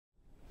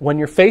when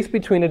you're faced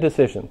between a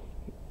decision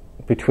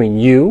between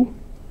you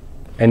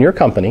and your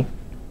company,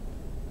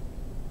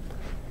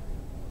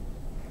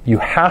 you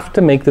have to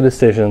make the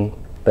decision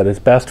that is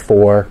best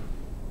for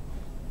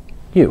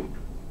you.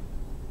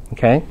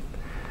 Okay?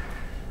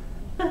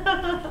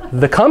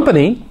 The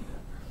company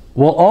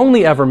will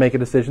only ever make a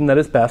decision that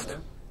is best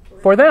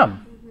for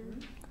them.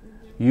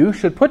 You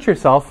should put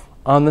yourself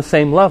on the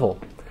same level.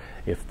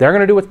 If they're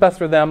going to do what's best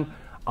for them,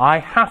 I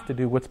have to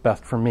do what's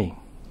best for me.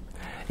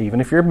 Even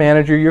if your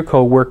manager, your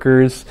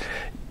coworkers,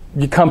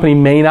 your company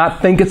may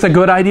not think it's a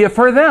good idea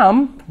for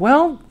them,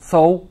 well,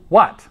 so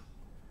what?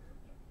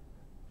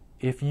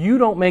 If you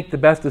don't make the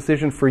best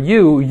decision for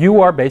you,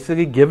 you are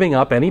basically giving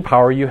up any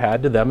power you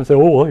had to them and say,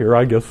 oh, well, here,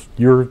 I guess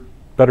you're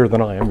better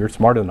than I am, you're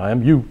smarter than I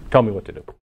am, you tell me what to do.